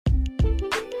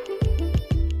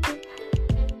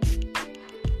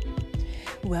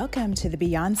Welcome to the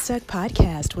Beyond Stuck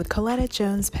podcast with Coletta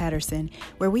Jones Patterson,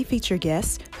 where we feature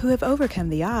guests who have overcome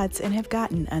the odds and have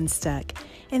gotten unstuck.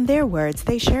 In their words,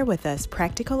 they share with us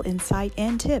practical insight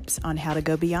and tips on how to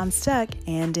go beyond stuck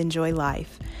and enjoy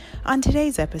life. On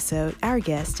today's episode, our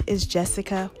guest is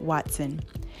Jessica Watson.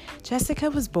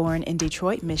 Jessica was born in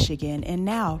Detroit, Michigan, and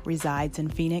now resides in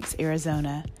Phoenix,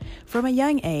 Arizona. From a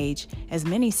young age, as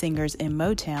many singers in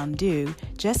Motown do,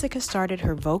 Jessica started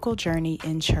her vocal journey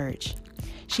in church.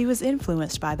 She was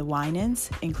influenced by the Winans,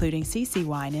 including CeCe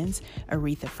Winans,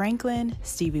 Aretha Franklin,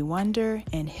 Stevie Wonder,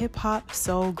 and hip-hop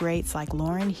soul greats like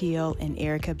Lauryn Hill and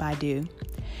Erykah Badu.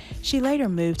 She later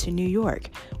moved to New York,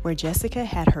 where Jessica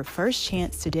had her first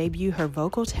chance to debut her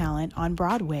vocal talent on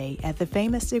Broadway at the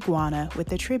famous Iguana with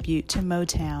a tribute to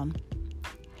Motown.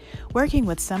 Working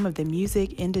with some of the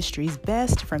music industry's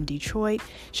best from Detroit,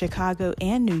 Chicago,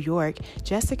 and New York,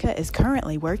 Jessica is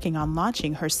currently working on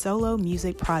launching her solo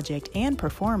music project and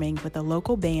performing with a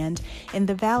local band in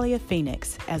the Valley of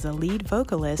Phoenix as a lead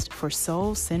vocalist for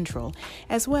Soul Central,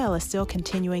 as well as still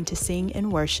continuing to sing and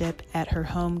worship at her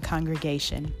home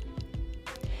congregation.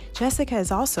 Jessica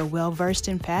is also well-versed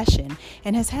in fashion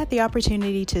and has had the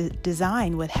opportunity to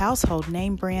design with household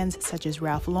name brands such as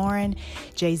Ralph Lauren,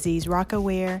 Jay-Z's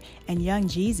Rocawear, and Young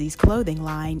Jeezy's clothing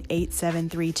line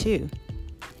 8732,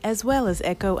 as well as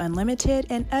Echo Unlimited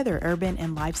and other urban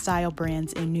and lifestyle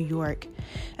brands in New York.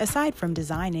 Aside from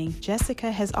designing,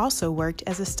 Jessica has also worked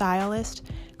as a stylist,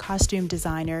 costume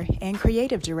designer, and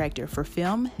creative director for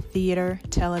film, theater,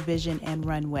 television, and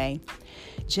runway.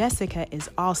 Jessica is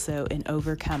also an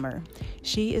overcomer.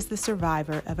 She is the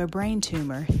survivor of a brain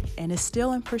tumor and is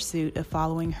still in pursuit of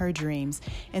following her dreams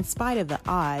in spite of the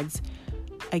odds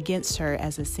against her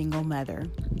as a single mother.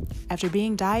 After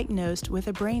being diagnosed with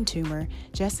a brain tumor,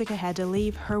 Jessica had to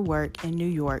leave her work in New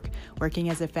York, working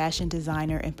as a fashion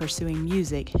designer and pursuing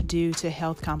music due to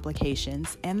health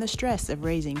complications and the stress of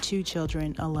raising two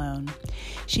children alone.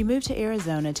 She moved to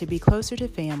Arizona to be closer to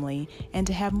family and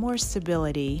to have more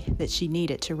stability that she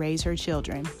needed to raise her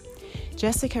children.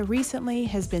 Jessica recently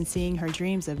has been seeing her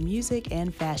dreams of music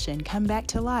and fashion come back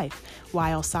to life,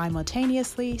 while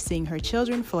simultaneously seeing her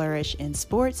children flourish in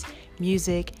sports,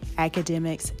 music,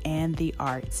 academics, and the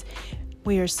arts.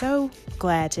 We are so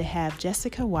glad to have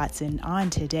Jessica Watson on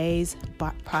today's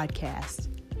podcast.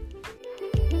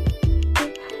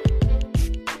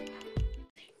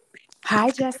 Hi,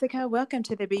 Jessica. Welcome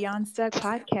to the Beyond Stuck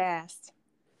podcast.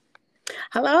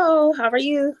 Hello, how are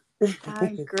you?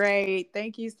 I'm great.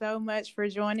 Thank you so much for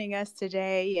joining us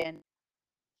today and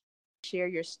share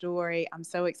your story. I'm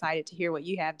so excited to hear what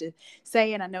you have to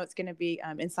say, and I know it's going to be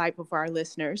insightful for our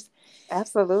listeners.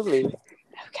 Absolutely.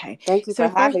 Okay. Thank you for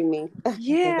First, having me.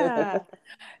 yeah.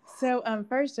 So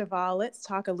first of all, let's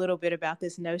talk a little bit about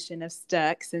this notion of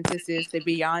stuck, since this is the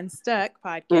Beyond Stuck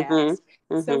podcast.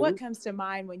 So what comes to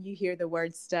mind when you hear the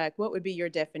word stuck? What would be your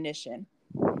definition?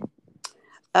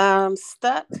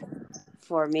 Stuck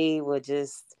for me would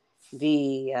just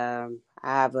be, I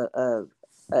have a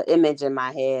image in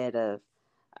my head of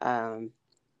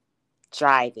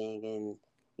driving and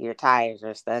your tires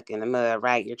are stuck in the mud,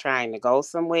 right? You're trying to go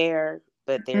somewhere,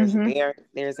 but there's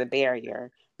a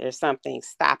barrier. There's something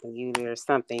stopping you. There's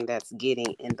something that's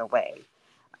getting in the way.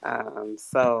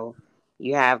 So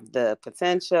you have the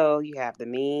potential, you have the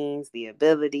means, the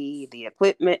ability, the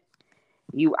equipment.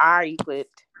 You are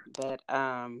equipped, but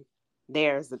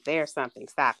there's something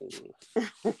stopping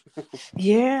you.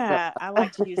 Yeah, I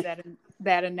like to use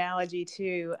that analogy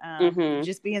too.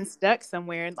 Just being stuck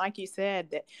somewhere, and like you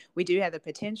said, that we do have the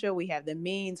potential, we have the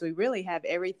means, we really have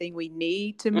everything we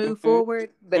need to move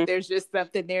forward, but there's just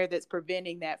something there that's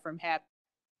preventing that from happening.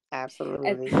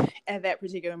 Absolutely. At that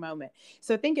particular moment.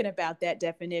 So thinking about that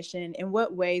definition, in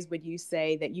what ways would you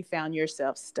say that you found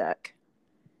yourself stuck?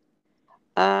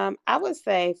 I would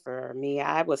say for me,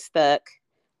 I was stuck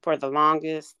for the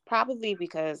longest, probably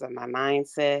because of my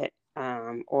mindset,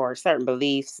 or certain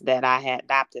beliefs that I had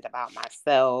adopted about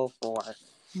myself, or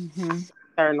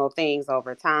certain things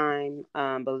over time,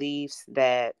 beliefs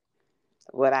that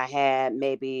what I had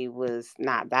maybe was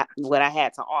not that what I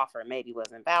had to offer maybe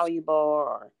wasn't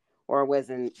valuable, or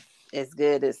wasn't as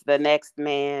good as the next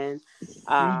man.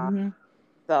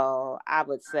 So I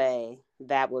would say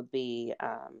that would be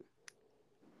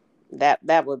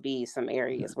that would be some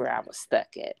areas where I was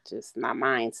stuck at, just my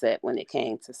mindset when it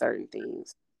came to certain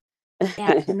things.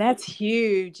 Yeah, and that's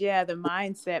huge. Yeah, the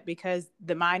mindset, because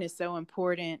the mind is so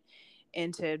important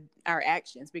into our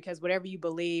actions, because whatever you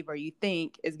believe or you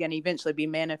think is going to eventually be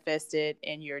manifested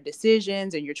in your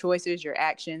decisions and your choices, your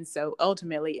actions, so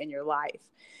ultimately in your life.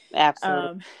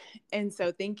 Absolutely. And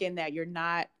so thinking that you're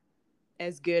not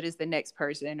as good as the next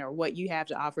person, or what you have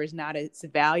to offer is not as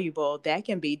valuable, that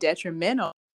can be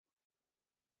detrimental to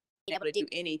be able to do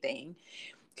anything,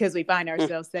 because we find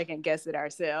ourselves second guessing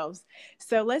ourselves.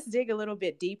 So let's dig a little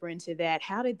bit deeper into that.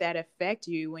 How did that affect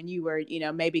you when you were,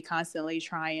 maybe constantly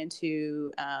trying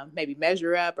to maybe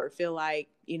measure up or feel like,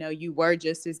 you were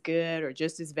just as good or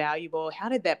just as valuable? How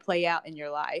did that play out in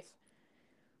your life?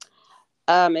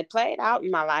 It played out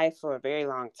in my life for a very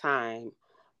long time.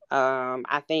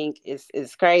 I think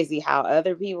it's crazy how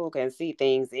other people can see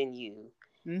things in you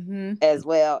Mm-hmm. as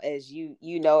well as you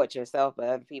know it yourself, but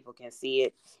other people can see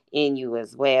it in you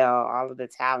as well. All of the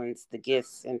talents, the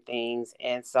gifts, and things.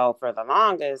 And so for the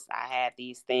longest, I had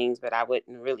these things, but I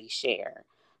wouldn't really share.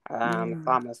 It's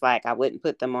almost like I wouldn't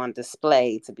put them on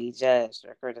display to be judged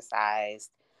or criticized,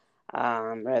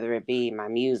 whether it be my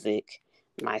music,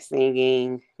 my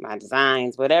singing, my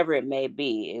designs, whatever it may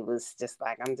be. It was just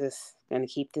like, I'm just going to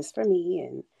keep this for me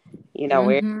and,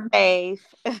 we're Mm-hmm. safe.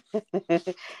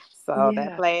 So that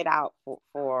Yeah. played out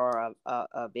for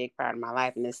a big part of my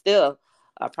life. And it's still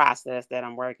a process that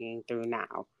I'm working through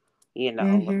now, you know.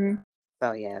 Mm-hmm.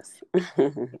 So, yes.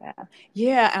 Yeah.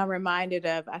 Yeah, I'm reminded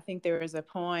of, I think there was a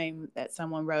poem that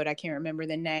someone wrote, I can't remember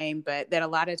the name, but that a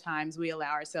lot of times we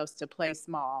allow ourselves to play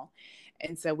small.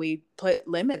 And so we put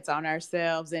limits on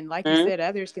ourselves. And like you Mm-hmm. said,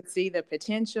 others can see the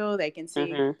potential. They can see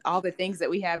Mm-hmm. all the things that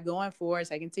we have going for us.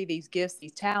 They can see these gifts,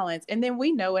 these talents. And then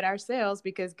we know it ourselves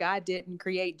because God didn't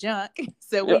create junk.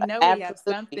 So we know we have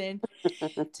Absolutely. something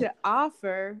to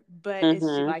offer. But it's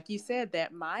Mm-hmm. like you said,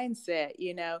 that mindset,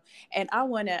 and I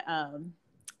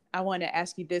want to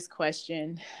ask you this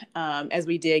question, as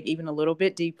we dig even a little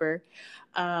bit deeper.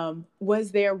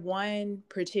 Was there one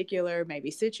particular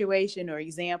maybe situation or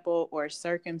example or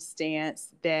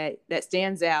circumstance that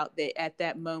stands out that at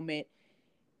that moment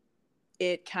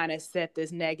it kind of set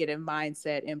this negative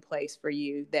mindset in place for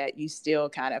you that you still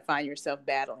kind of find yourself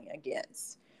battling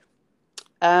against?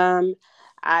 Um,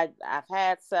 I've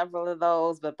had several of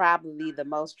those, but probably the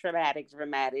most dramatic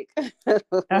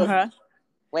was Uh-huh.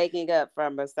 waking up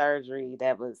from a surgery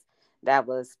that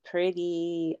was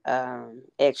pretty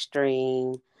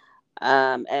extreme.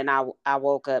 And I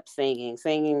woke up singing.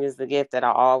 Singing is the gift that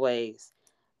I always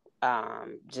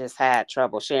just had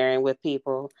trouble sharing with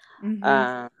people. Mm-hmm.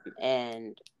 Um,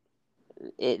 and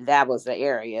that was the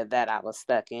area that I was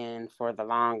stuck in for the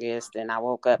longest. And I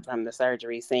woke up from the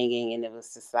surgery singing, and it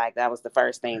was just like that was the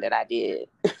first thing that I did,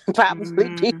 probably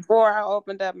Mm-hmm. before I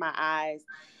opened up my eyes.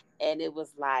 And it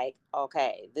was like,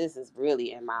 okay, this is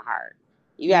really in my heart.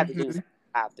 You have to do Mm-hmm. something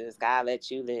about this. God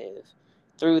let you live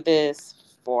through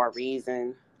this for a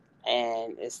reason,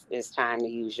 and it's time to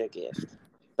use your gift.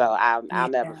 So I'll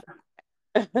never Yeah.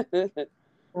 forget. Yeah.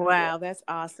 Wow, that's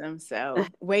awesome. So,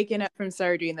 waking up from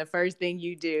surgery and the first thing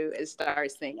you do is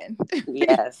start singing.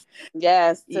 Yes.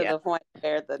 Yes. To Yeah, the point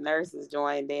where the nurses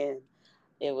joined in.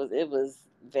 It was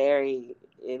very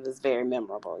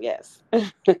memorable. Yes.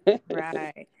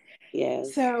 right.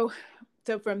 Yes. So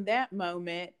from that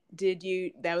moment,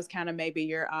 that was kind of maybe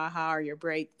your aha or your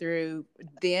breakthrough.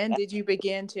 Then did you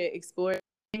begin to explore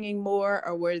singing more,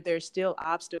 or were there still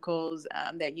obstacles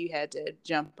that you had to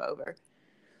jump over?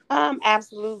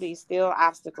 Absolutely, still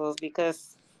obstacles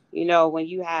because when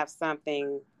you have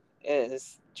something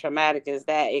as traumatic as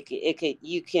that, it could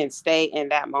you can stay in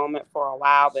that moment for a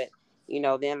while, but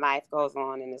then life goes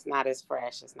on and it's not as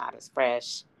fresh. It's not as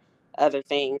fresh. Other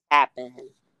things happen.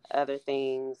 Other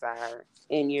things are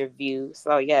in your view.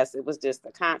 So yes, it was just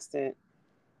a constant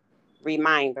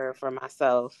reminder for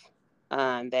myself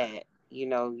that you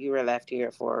were left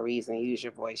here for a reason. Use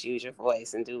your voice,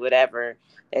 and do whatever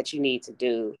that you need to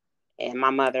do. And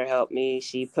my mother helped me.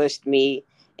 She pushed me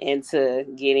into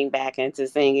getting back into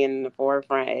singing in the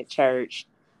forefront at church,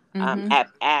 Mm-hmm.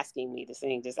 asking me to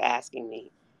sing, just asking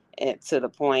me, and to the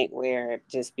point where it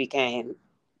just became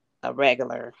a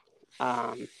regular,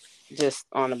 um, just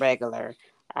on a regular.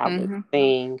 I would Mm-hmm.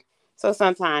 sing. So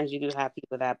sometimes you do have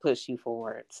people that push you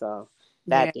forward. So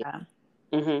that did. Yeah.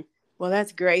 Hmm. Well,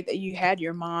 that's great that you had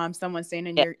your mom, someone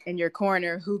standing in Yeah. your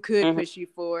corner who could Hmm. push you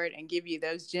forward and give you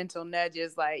those gentle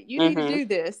nudges, like you need to Hmm. do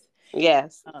this.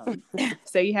 Yes. Um,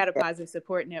 so you had a Yeah. positive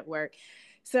support network.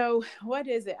 So what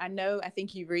is it? I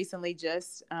think you recently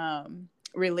just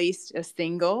released a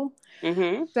single.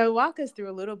 Hmm. So walk us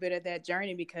through a little bit of that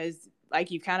journey, because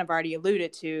like you kind of already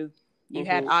alluded to, you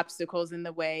had Hmm. obstacles in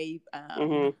the way,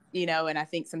 Hmm. and I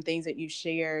think some things that you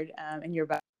shared in your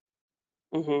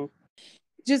Hmm.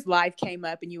 just life came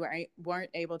up and you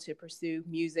weren't able to pursue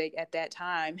music at that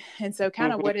time. And so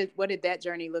kind of Hmm. what did that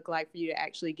journey look like for you to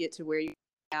actually get to where you are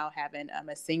now, having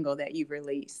a single that you've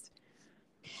released?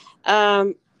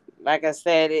 Um, like I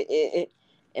said,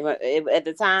 At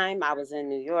the time, I was in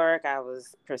New York. I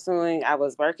was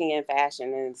working in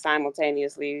fashion and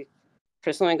simultaneously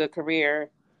pursuing a career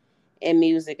in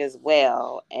music as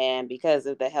well. And because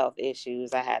of the health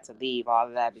issues, I had to leave all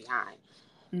of that behind.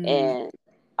 Mm.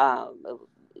 And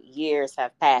years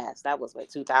have passed. That was what,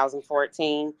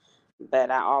 2014.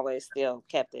 But I always still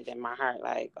kept it in my heart,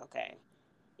 like, okay,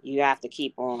 you have to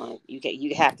keep on.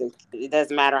 You have to. It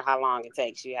doesn't matter how long it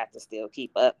takes. You have to still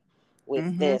keep up with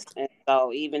Mm-hmm. this. And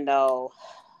so, even though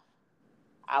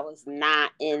I was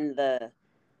not in the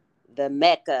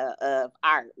mecca of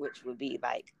art, which would be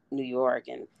like New York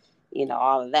and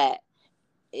all of that,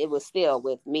 it was still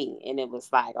with me, and it was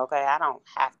like, okay, I don't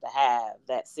have to have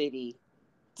that city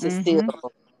to still Mm-hmm.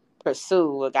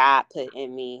 pursue what God put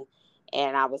in me.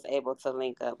 And I was able to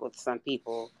link up with some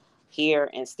people here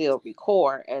and still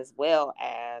record, as well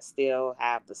as still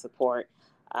have the support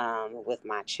with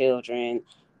my children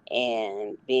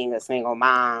and being a single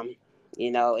mom.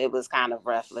 It was kind of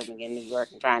rough living in New York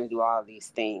and trying to do all of these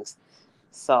things.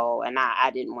 So, and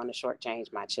I didn't want to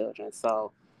shortchange my children.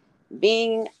 So,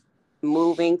 being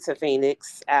moving to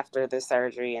Phoenix after the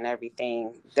surgery and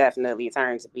everything definitely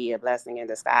turned to be a blessing in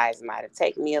disguise. It might have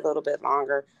taken me a little bit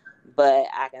longer, but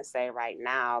I can say right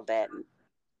now that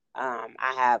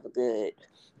I have a good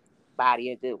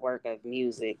body, a good work of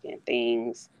music and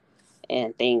things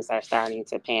are starting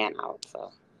to pan out.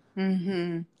 So,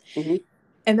 Mm-hmm. hmm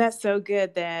And that's so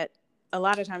good that a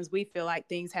lot of times we feel like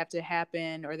things have to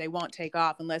happen or they won't take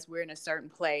off unless we're in a certain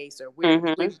place or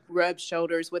hmm we've rubbed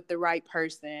shoulders with the right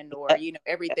person or,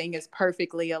 everything is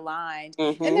perfectly aligned.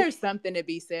 And hmm there's something to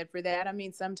be said for that. I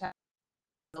mean, sometimes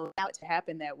allow it to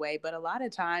happen that way, but a lot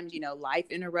of times, life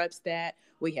interrupts that.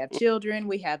 We have children,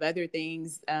 we have other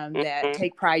things that hmm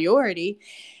take priority.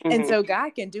 And hmm so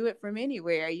God can do it from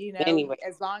anywhere, Anyway,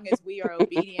 as long as we are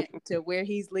obedient to where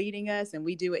he's leading us and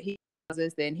we do what he tells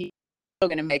us, then he's still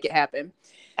going to make it happen.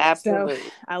 So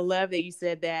absolutely. I love that you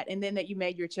said that. And then that you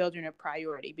made your children a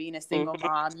priority. Being a single hmm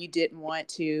mom, you didn't want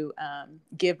to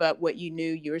give up what you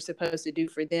knew you were supposed to do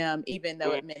for them, even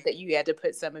though it meant that you had to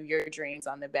put some of your dreams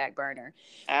on the back burner.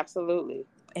 Absolutely.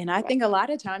 And I think a lot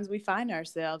of times we find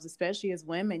ourselves, especially as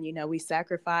women, we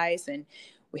sacrifice and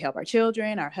we help our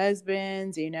children, our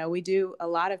husbands, we do a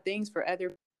lot of things for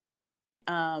other,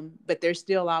 but there's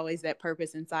still always that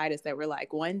purpose inside us that we're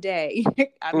like, one day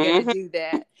I'm going to hmm do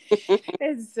that.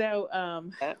 And so,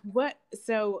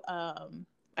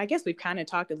 I guess we've kind of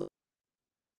talked a little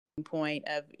point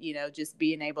of, just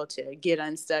being able to get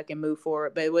unstuck and move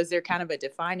forward. But was there kind of a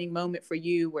defining moment for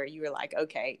you where you were like,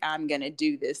 okay, I'm going to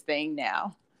do this thing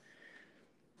now?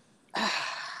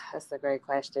 That's a great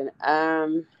question.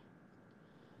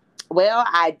 Well,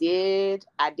 I did.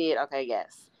 Okay,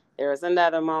 yes. There was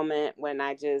another moment when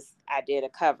I did a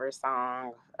cover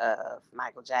song of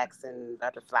Michael Jackson,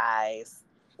 Butterflies,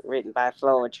 written by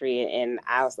Floetry, and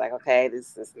I was like, okay,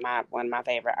 this is my one of my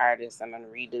favorite artists. I'm gonna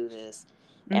redo this,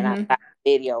 and I Mm-hmm. shot a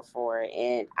video for it,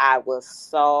 and I was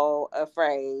so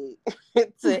afraid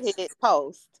to hit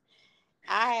post.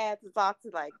 I had to talk to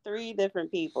like three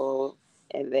different people,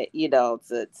 and that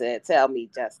to tell me,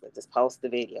 Jessica, just post the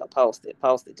video, post it,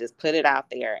 just put it out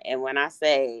there. And when I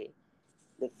say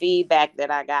the feedback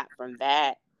that I got from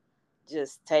that,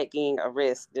 just taking a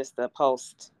risk just to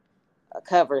post a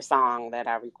cover song that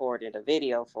I recorded a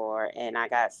video for, and I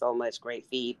got so much great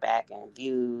feedback and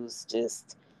views,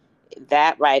 just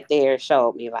that right there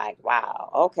showed me like,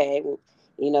 wow, okay,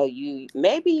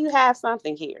 you have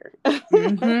something here.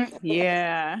 Mm-hmm.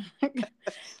 Yeah.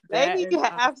 That Maybe is you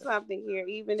have awesome. something here,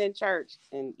 even in church,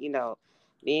 and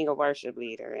being a worship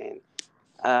leader. And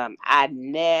I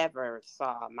never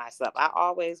saw myself. I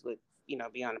always would,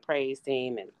 be on the praise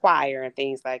team and choir and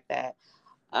things like that.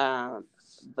 Um,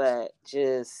 but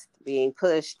just being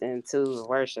pushed into the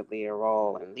worship leader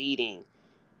role and leading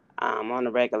on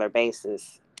a regular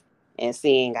basis and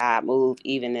seeing God move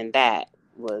even in that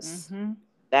was Mm-hmm.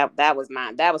 that was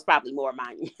mine. That was probably more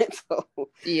monumental.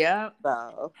 Yep.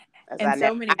 So, as And so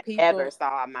I many never people.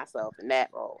 saw myself in that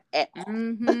role at all.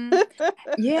 Mm-hmm.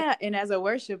 Yeah. And as a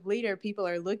worship leader, people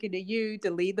are looking to you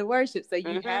to lead the worship. So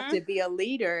you have hmm to be a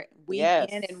leader week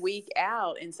in and Yes. week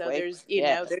out. And so Wait. there's,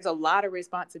 Yes. there's a lot of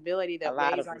responsibility A that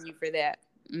lot weighs of on you for that.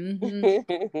 Mm-hmm.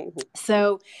 it.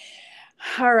 So,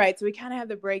 all right. So we kind of have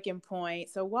the breaking point.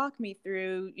 So walk me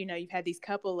through, you've had these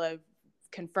couple of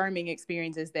confirming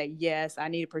experiences that yes, I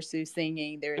need to pursue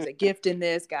singing. There is a gift in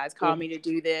this. God's called me to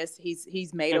do this.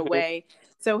 He's made a way.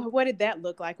 So what did that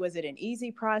look like? Was it an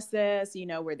easy process?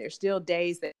 Were there still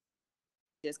days that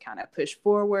just kind of push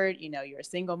forward? You're a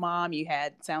single mom. You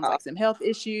had sounds Uh, like some health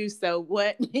issues. So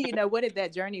what, what did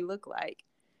that journey look like?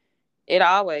 it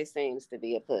always seems to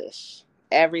be a push.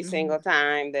 Every single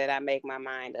time that I make my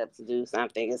mind up to do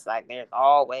something, it's like there's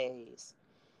always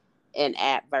an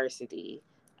adversity.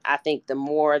 I think the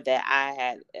more that I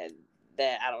had,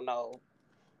 that I don't know,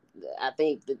 I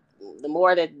think the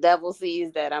more that the devil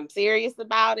sees that I'm serious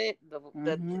about it,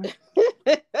 the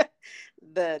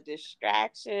the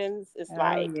distractions. It's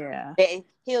like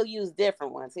he'll use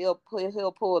different ones. He'll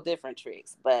pull different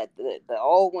tricks, but the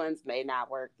old ones may not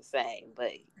work the same.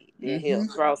 But then he'll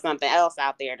throw something else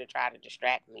out there to try to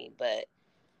distract me. But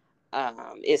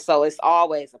it's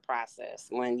always a process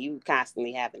when you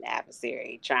constantly have an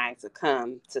adversary trying to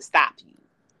come to stop you.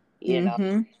 You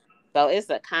know, so it's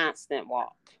a constant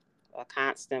walk.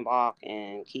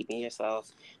 And keeping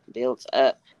yourself built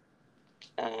up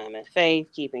in faith,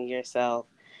 keeping yourself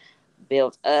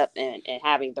built up and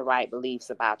having the right beliefs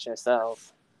about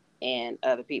yourself and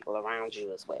other people around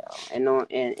you as well.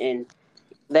 And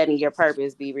letting your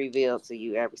purpose be revealed to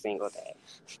you every single day.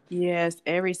 Yes,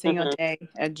 every single day,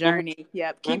 a journey.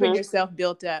 Yep, keeping yourself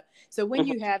built up. So when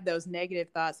you have those negative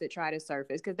thoughts that try to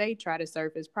surface, because they try to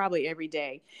surface probably every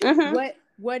day,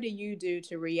 what do you do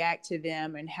to react to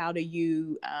them, and how do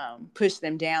you push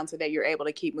them down so that you're able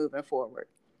to keep moving forward?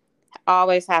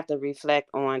 Always have to reflect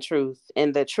on truth,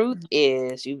 and the truth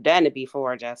is you've done it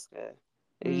before, Jessica.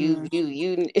 You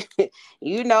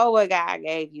you know what God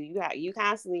gave you. You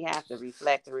constantly have to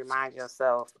reflect and remind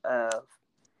yourself of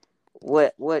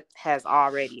what has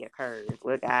already occurred,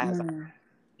 what God has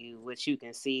you, what you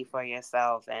can see for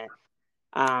yourself,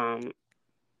 and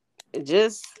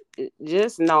just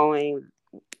knowing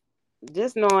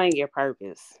your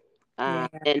purpose,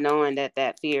 and knowing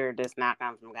that fear does not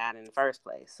come from God in the first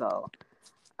place. So,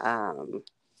 I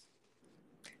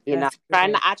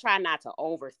try not to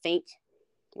overthink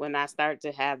when I start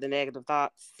to have the negative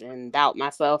thoughts and doubt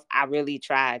myself. I really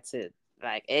try to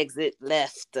exit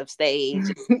left of stage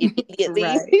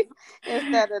immediately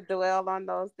instead of dwell on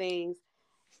those things.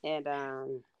 And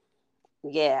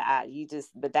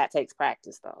but that takes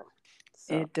practice though.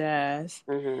 So. It does.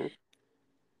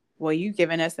 Well, you've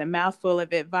given us a mouthful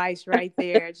of advice right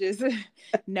there. Just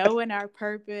knowing our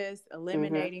purpose,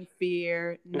 eliminating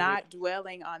fear, not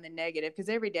dwelling on the negative. Because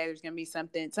every day there's going to be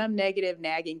some negative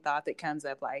nagging thought that comes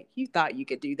up, like, you thought you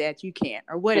could do that, you can't.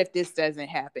 Or what if this doesn't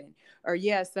happen? Or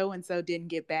so-and-so didn't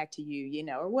get back to you,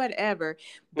 or whatever.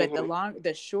 But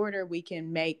the shorter we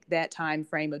can make that time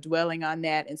frame of dwelling on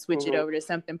that and switch it over to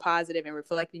something positive and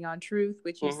reflecting on truth,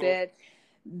 which you said,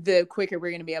 the quicker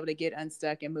we're going to be able to get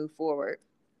unstuck and move forward.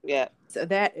 Yeah. So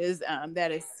that is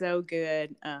so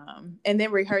good. And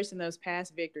then rehearsing those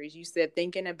past victories. You said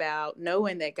thinking about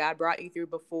knowing that God brought you through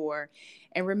before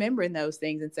and remembering those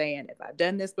things and saying, if I've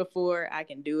done this before, I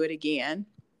can do it again.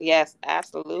 Yes,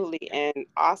 absolutely. And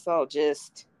also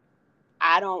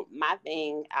I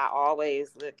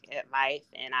always look at life,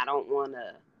 and I don't want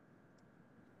to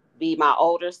be my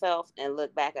older self and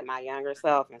look back at my younger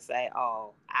self and say,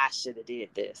 oh, I should have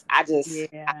did this. I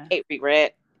hate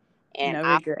regret. And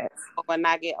no regrets. When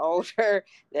I get older,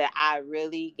 that I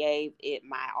really gave it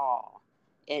my all.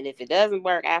 And if it doesn't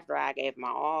work after I gave my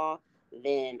all,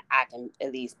 then I can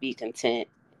at least be content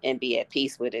and be at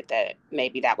peace with it, that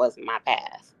maybe that wasn't my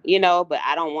path, but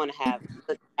I don't want to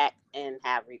look back and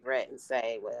have regret and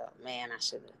say, well, man, I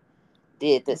should have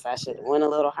did this. I should have went a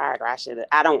little harder. I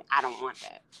don't want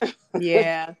that.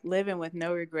 Yeah. Living with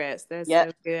no regrets. That's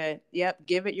so good. Yep.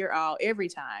 Give it your all every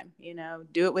time,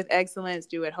 do it with excellence,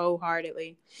 do it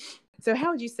wholeheartedly. So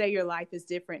how would you say your life is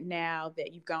different now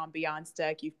that you've gone beyond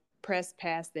stuck? You've pressed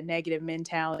past the negative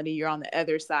mentality. You're on the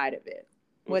other side of it.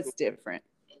 What's different?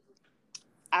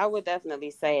 I would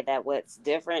definitely say that what's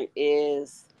different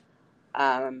is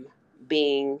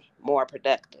being more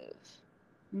productive.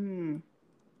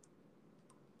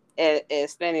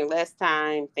 It's spending less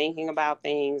time thinking about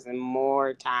things and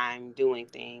more time doing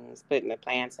things, putting the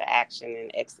plan to action and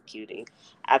executing.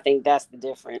 I think that's the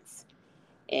difference.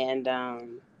 And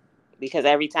because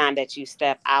every time that you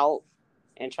step out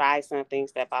and try something,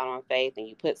 step out on faith, and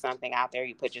you put something out there,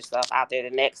 you put yourself out there,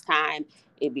 the next time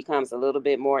it becomes a little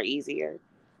bit more easier.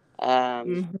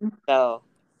 So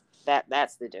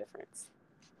that's the difference.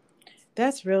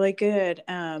 That's really good.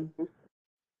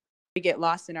 We get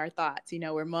lost in our thoughts.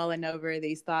 We're mulling over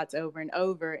these thoughts over and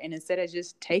over. And instead of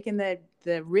just taking the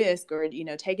risk or,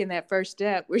 taking that first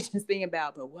step, we're just thinking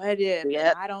about, but what if, and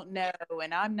I don't know,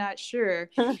 and I'm not sure.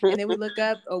 And then we look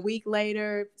up a week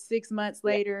later, 6 months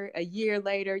later, a year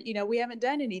later, we haven't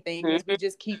done anything because we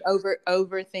just keep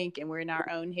overthinking. We're in our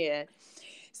own head.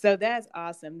 So that's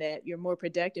awesome that you're more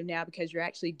productive now because you're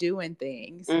actually doing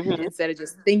things instead of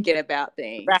just thinking about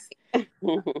things. Right.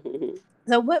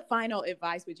 So what final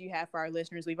advice would you have for our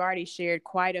listeners? We've already shared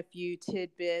quite a few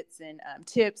tidbits and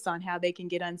tips on how they can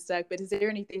get unstuck, but is there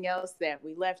anything else that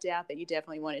we left out that you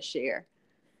definitely want to share?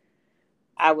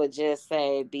 I would just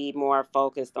say be more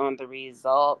focused on the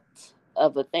result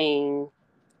of a thing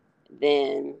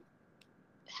than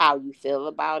how you feel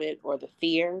about it or the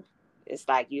fear. It's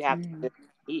like you have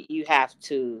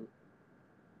to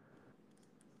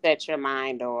set your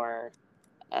mind or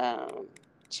um,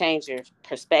 change your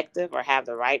perspective or have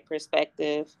the right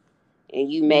perspective.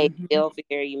 And you may Mm-hmm. feel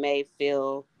fear, you may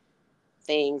feel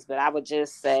things, but I would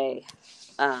just say,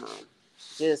 um,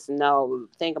 just know,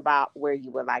 think about where you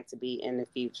would like to be in the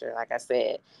future. Like I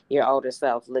said, your older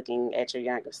self looking at your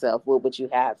younger self, what would you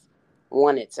have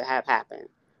wanted to have happen?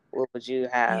 What would you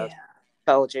have Yeah.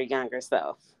 told your younger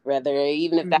self? Whether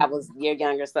even if that Mm-hmm. was your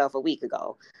younger self a week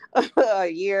ago, a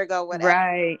year ago, whatever,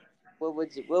 Right. what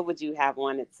would you have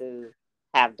wanted to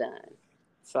have done?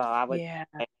 So I would Yeah.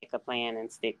 make a plan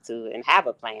and stick to it and have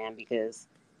a plan because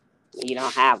you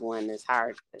don't have one. It's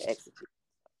hard to execute.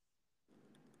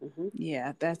 Hmm.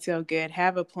 Yeah, that's so good.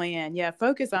 Have a plan. Yeah,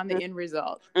 focus on the end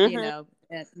result, Hmm.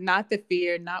 and not the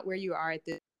fear, not where you are at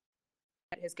this.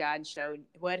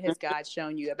 What has God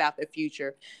shown you about the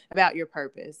future, about your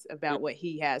purpose, about what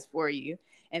he has for you,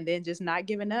 and then just not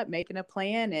giving up, making a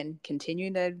plan and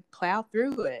continuing to plow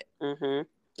through it. Hmm. And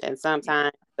Yeah.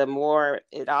 sometimes the more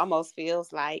it almost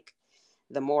feels like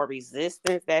the more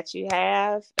resistance that you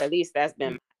have, at least that's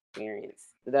been my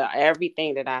experience.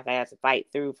 Everything that I've had to fight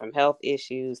through, from health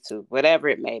issues to whatever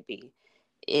it may be,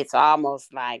 it's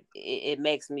almost like it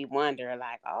makes me wonder,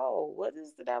 like, oh, what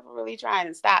is the devil really trying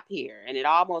to stop here? And it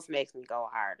almost makes me go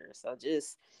harder. So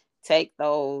just take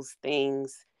those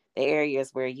things, the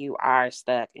areas where you are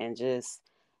stuck, and just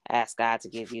ask God to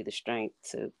give you the strength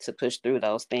to push through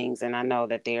those things. And I know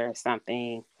that there is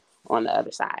something on the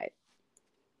other side.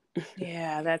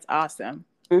 Yeah, that's awesome.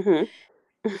 Hmm.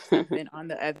 Something on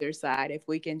the other side. If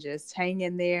we can just hang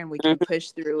in there and we can push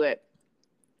through it.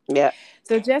 Yeah.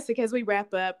 So, Jessica, as we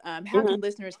wrap up, how Hmm. can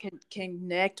listeners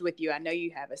connect with you? I know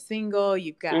you have a single,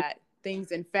 you've got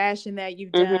things in fashion that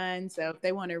you've Hmm. done. So, if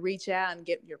they want to reach out and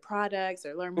get your products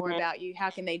or learn more Hmm. about you, how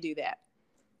can they do that?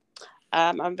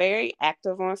 I'm very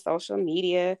active on social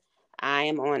media. I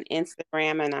am on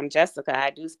Instagram and I'm Jessica.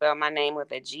 I do spell my name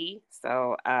with a G.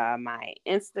 So my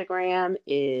Instagram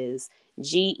is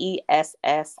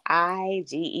GESSIGESS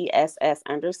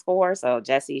underscore. So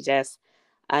Jessie Jess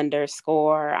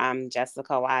underscore. I'm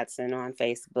Jessica Watson on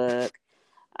Facebook.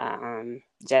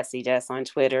 Jessie Jess on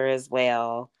Twitter as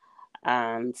well.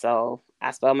 So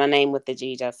I spell my name with the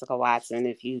G, Jessica Watson.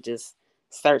 If you just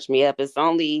search me up, it's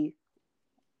only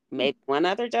maybe one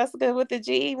other Jessica with a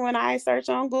G when I search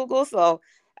on Google. So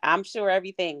I'm sure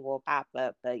everything will pop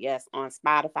up. But yes, on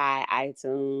Spotify,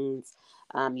 iTunes,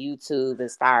 YouTube,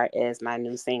 as far as my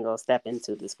new single, Step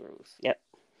Into This Groove. Yep.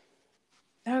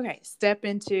 Okay. Step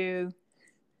into.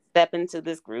 Step into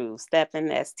this groove. Step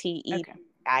in, Okay.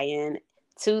 STEPIN,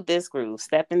 to this groove.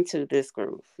 Step into this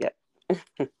groove. Yep.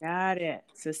 Got it.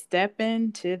 So step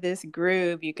into this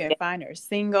groove. You can find her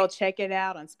single. Check it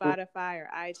out on Spotify or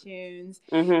iTunes.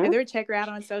 Mm-hmm. Either check her out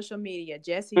on social media,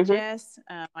 Jessie Mm-hmm. Jess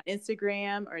on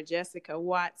Instagram or Jessica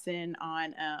Watson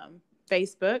on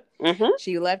Facebook. Mm-hmm.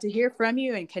 She would love to hear from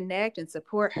you and connect and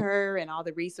support her and all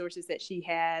the resources that she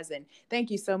has. And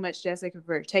thank you so much, Jessica,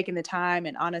 for taking the time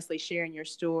and honestly sharing your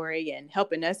story and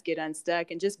helping us get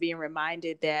unstuck and just being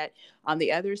reminded that on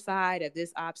the other side of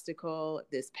this obstacle,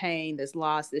 this pain, this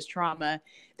loss, this trauma,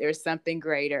 there's something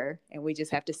greater. And we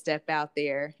just have to step out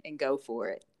there and go for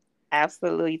it.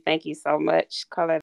 Absolutely. Thank you so much, Colette.